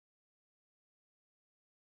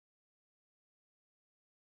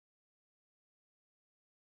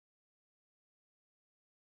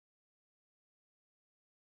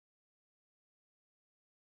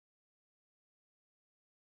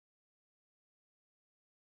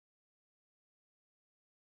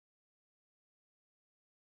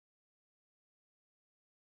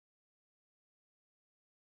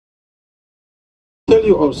Tell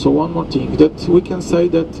you also one more thing, that we can say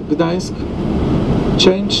that Gdańsk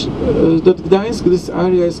this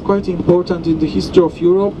area is quite important in the history of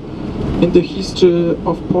Europe, in the history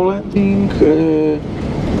of Poland.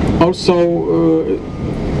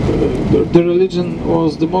 The religion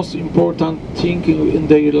was the most important thing in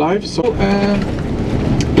their life. So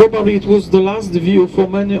probably it was the last view for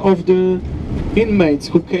many of the inmates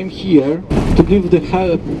who came here to give the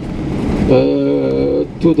help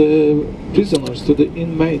to the prisoners, to the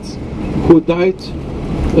inmates who died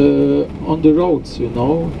on the roads, you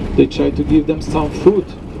know. They tried to give them some food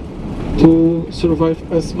to survive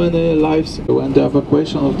as many lives. When the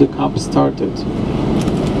evacuation of the camp started,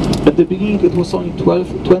 at the beginning it was only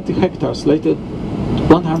 20 hectares, later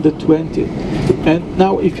 120. And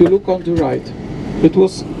now if you look on the right, it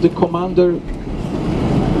was the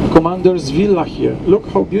commander's villa here. Look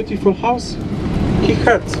how beautiful house he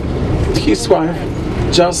had. His wife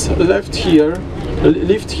just lived here,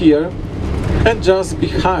 and just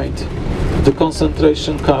behind the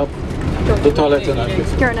concentration camp, the toilet and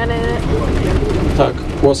everything,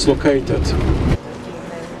 was located.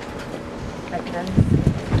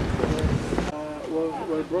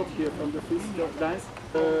 Were brought here from the Fist of Gdańsk,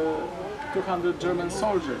 200 German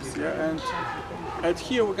soldiers, yeah, and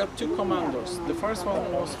here we got two commandos. The first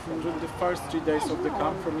one was during the first 3 days of the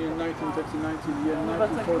camp, from year 1939 to the year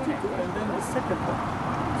 1942, and then the second one.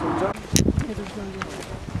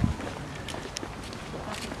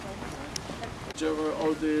 So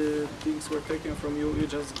all the things were taken from you. You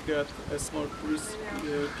just get a small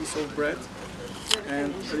piece of bread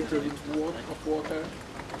and a little bit of water.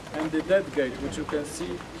 And the dead gate, which you can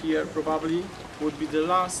see here, probably would be the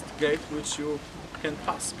last gate which you can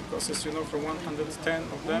pass, because as you know, from 110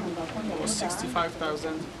 of them, almost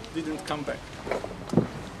 65,000 didn't come back.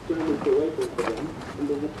 And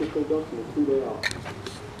they have to document who they are.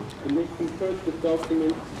 And they compared the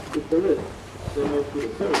document with the list. They know who the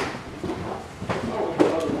parents.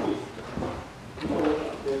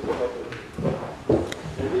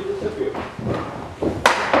 And they disappear.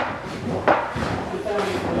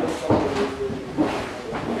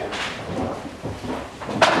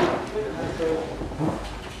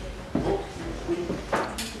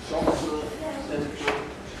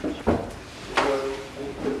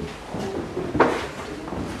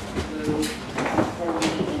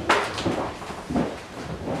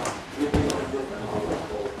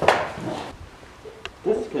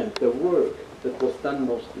 The work that was done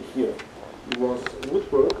mostly here was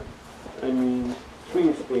woodwork,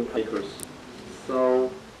 trees being acres.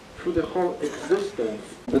 So through the whole existence,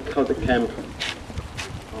 that's how the camp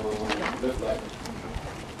looked like.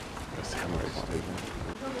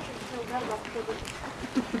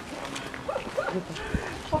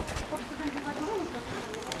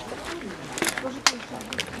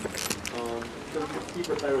 You can see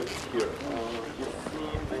the barracks here. You see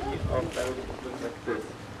many of barracks look like this.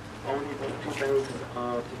 Only those two barracks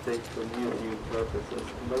are to take for museum purposes.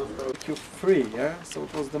 Q3, yeah? So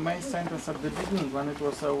it was the main sentence at the beginning when it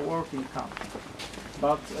was a working camp.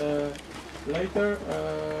 But later,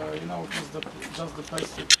 you know, it was just the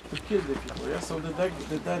place to kill the people, yeah? So the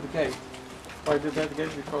dead gate. Why the dead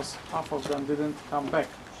gate? Because half of them didn't come back.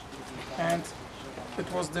 And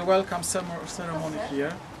it was the welcome ceremony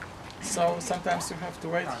here. So sometimes you have to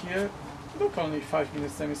wait here, not only 5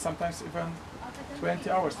 minutes, sometimes even 20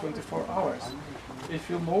 hours, 24 hours. If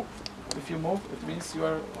you move, it means you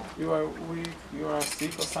are weak, you are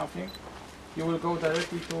sick or something. You will go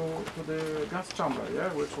directly to the gas chamber,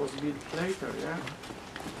 yeah, which was built later, yeah.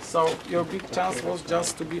 So your big chance was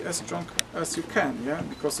just to be as strong as you can, yeah,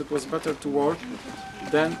 because it was better to work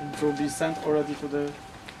than to be sent already to the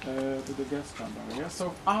gas chamber, yeah.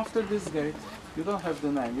 So after this gate, you don't have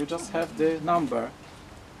the name, you just have the number.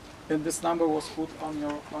 And this number was put on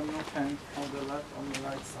your hand on the left, on the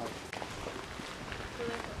right side.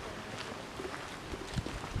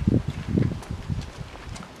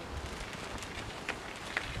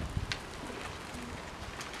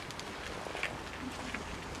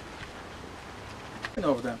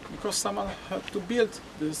 Of them, because someone had to build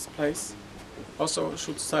this place, also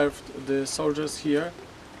should serve the soldiers here,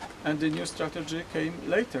 and the new strategy came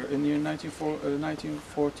later in year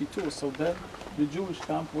 1942. So then the Jewish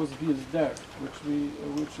camp was built there,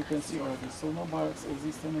 which you can see already. So no barracks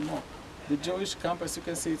exist anymore. The Jewish camp, as you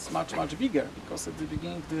can see, it's much bigger, because at the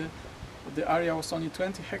beginning the area was only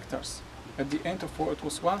 20 hectares. At the end of war it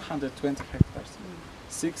was 120 hectares,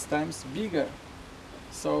 6 times bigger.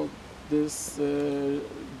 So this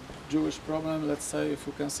Jewish problem, let's say, if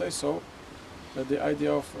you can say so, the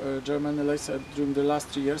idea of Germany, let's say, during the last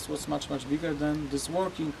 3 years was much bigger than this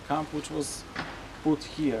working camp which was put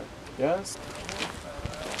here. Yes.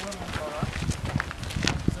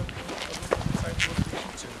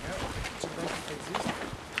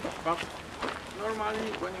 But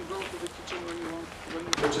normally, when you go to the kitchen,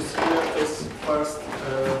 which is here, is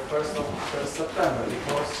first of September,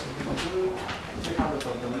 because 300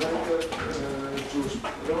 of them later, Jewish.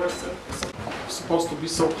 They were supposed to be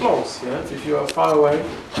so close. Yeah, if you are far away,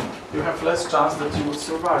 you have less chance that you will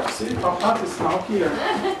survive. See, our hut is now here.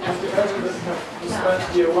 If you imagine that you have to spend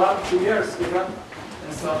here 1-2 years even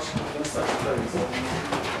in such place.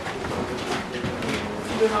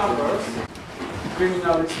 See the numbers.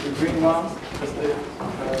 Criminality, the green one, is the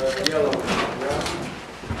yellow one. Yeah?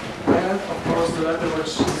 And of course the letter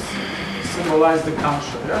which symbolizes the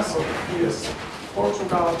country. Yeah? So here is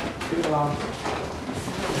Portugal, Finland,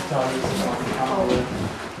 Italy, Hungary.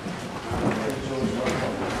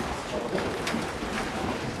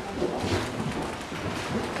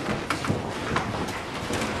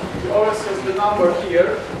 You always have the number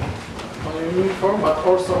here on your uniform, but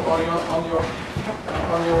also on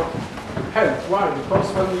your head. Why? Because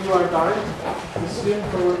when you are dying, this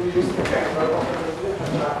uniform will be used again. Very often you didn't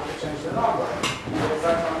have to change the number. The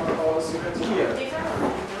exact number always you had here.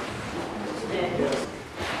 Yes.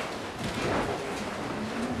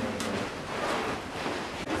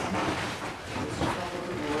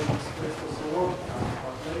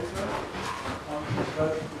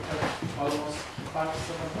 Almost 5-7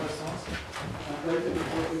 persons, and later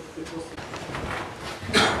it was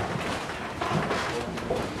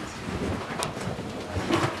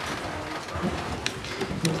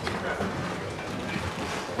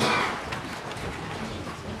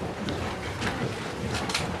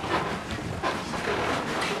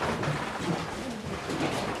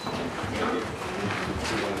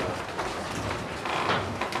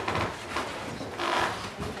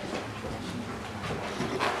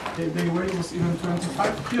their weight was even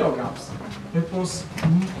 25 kilograms. It was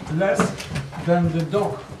less than the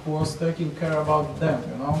dog who was taking care about them,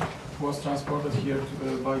 you know, who was transported here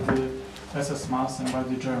by the SS Mass and by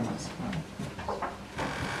the Germans.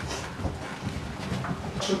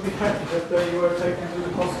 Should be happy that they were taken to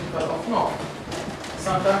the hospital of no.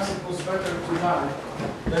 Sometimes it was better to die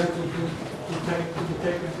than to be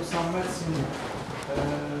taken to some medicine.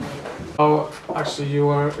 Actually,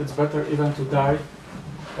 it's better even to die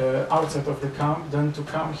outside of the camp than to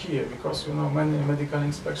come here, because you know many medical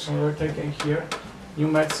inspections were taken here, new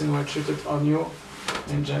medicine were treated on you,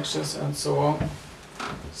 injections and so on.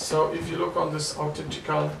 So if you look on this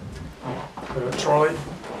authentical trolley,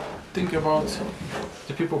 think about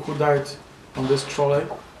the people who died on this trolley,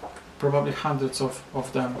 probably hundreds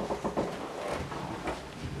of them.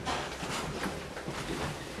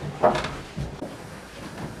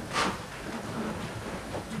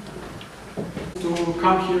 To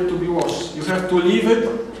come here to be washed, you have to leave it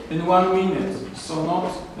in 1 minute, so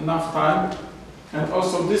not enough time. And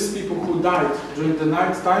also these people who died during the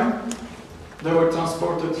night time, they were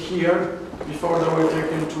transported here before they were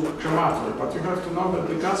taken to crematory. But you have to know that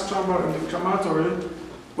the gas chamber and the crematory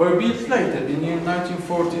were built later, in year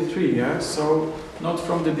 1943, yeah? So not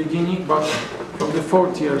from the beginning, but from the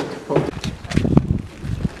 4th year of the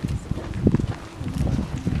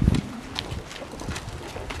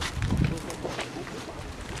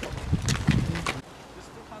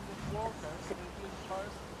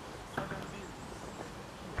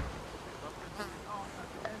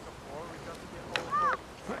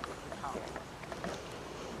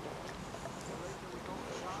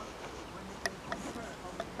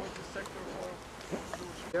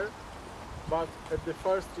But at the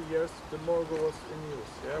first 2 years, the morgue was in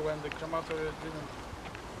use, yeah, when the crematory didn't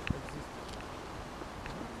exist.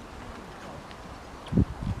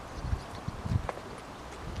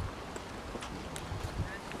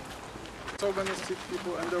 So many sick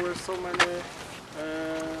people, and there were so many,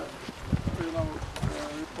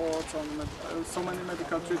 reports on so many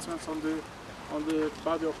medical treatments on the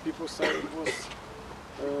body of people. So it was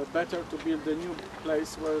better to build a new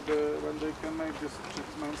place when they can make these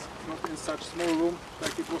treatments, not in such small room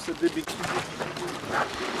like it was at the beginning.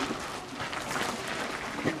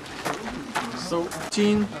 So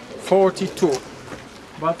 1942,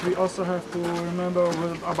 but we also have to remember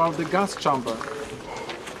about the gas chamber.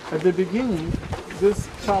 At the beginning, this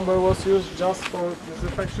chamber was used just for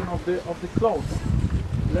disinfection of the clothes.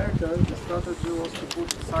 Later, the strategy was to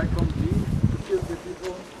put Cyclone B to kill the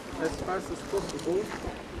people as fast as possible.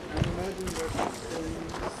 And imagine that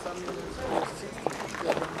some minutes or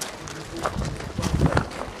 60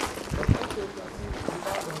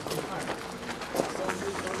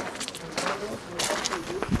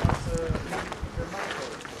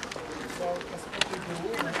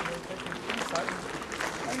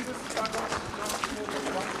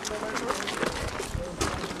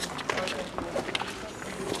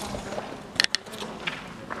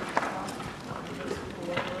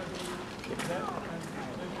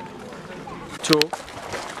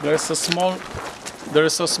 1942, there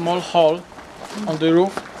is a small hole on the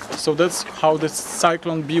roof, so that's how the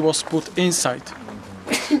Cyclone B was put inside.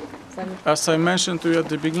 As I mentioned to you at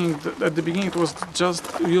the beginning, it was used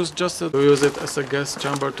to use it as a gas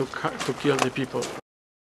chamber to kill the people.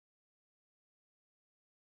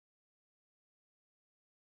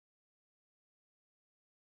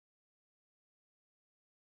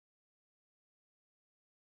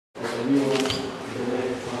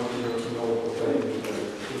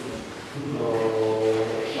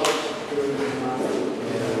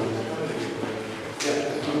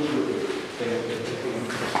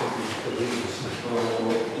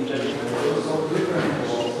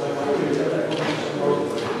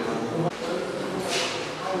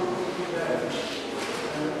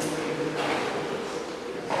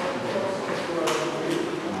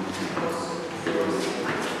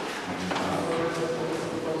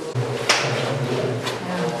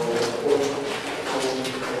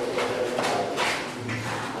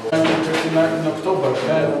 In October,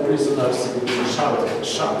 10 prisoners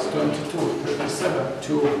shot 22, 37,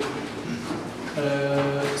 2.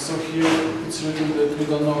 So here it's written that we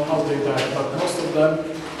don't know how they died, but most of them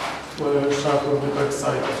were shot on the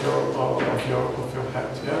backside of your head.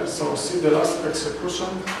 Yeah. So see, the last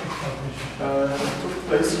execution took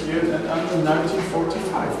place here in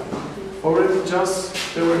 1945. Already just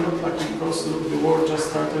they were not lucky because the war just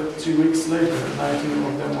started 3 weeks later. 19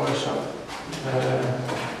 of them were shot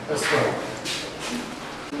as well.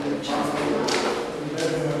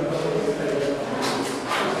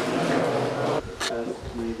 Ask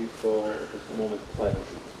maybe for just a moment of silence.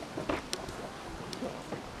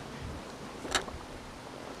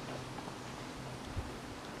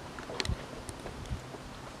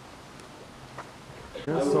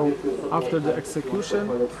 Yeah, so after the execution,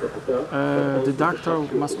 the doctor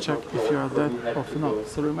must check if you are dead or not.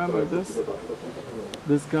 So remember this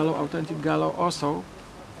gallows, authentic gallows also,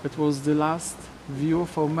 it was the last view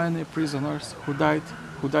for many prisoners who died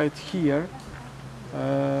here,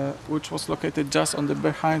 which was located just on the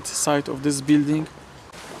behind side of this building.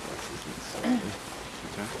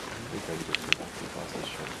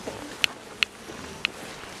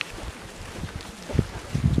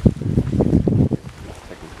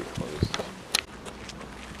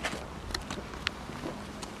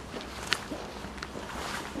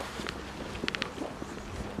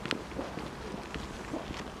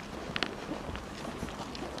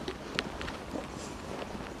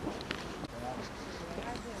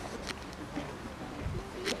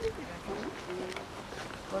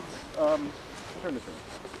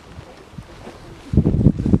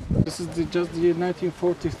 This is just the year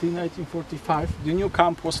 1943, 1945. The new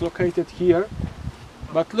camp was located here,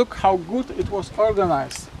 but look how good it was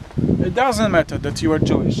organized. It doesn't matter that you are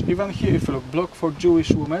Jewish. Even here, if you look, block for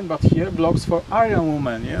Jewish women, but here blocks for Aryan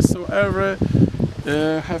women. Yes, so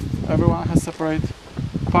everyone has separate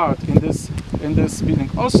part in this building.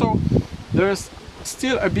 Also, there is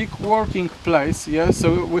still a big working place. Yeah,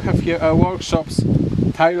 so we have here workshops,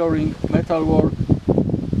 tailoring, metalwork,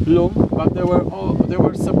 loom, but they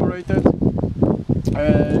were separated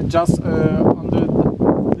just on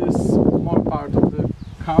this small part of the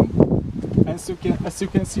camp. And so as you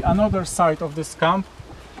can see, another side of this camp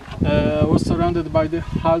was surrounded by the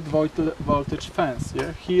high voltage fence.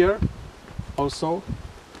 Yeah, here also.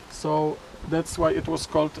 So that's why it was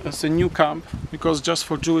called as a new camp, because just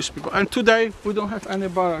for Jewish people. And today we don't have any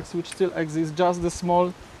barracks which still exist. Just the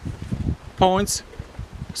small points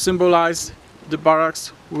symbolize the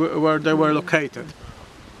barracks where they were located.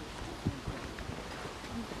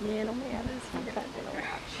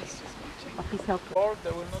 Or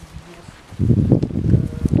they will not be used.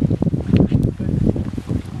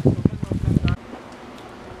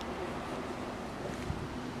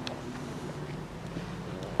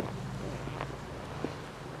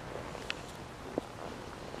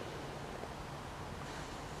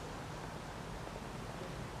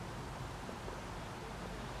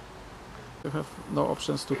 You have no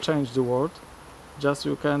options to change the world, just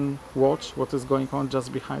you can watch what is going on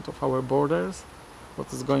just behind of our borders,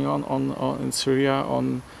 what is going on in Syria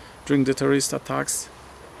during the terrorist attacks.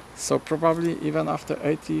 So probably even after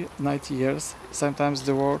 80, 90 years, sometimes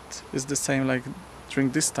the world is the same like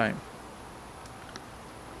during this time.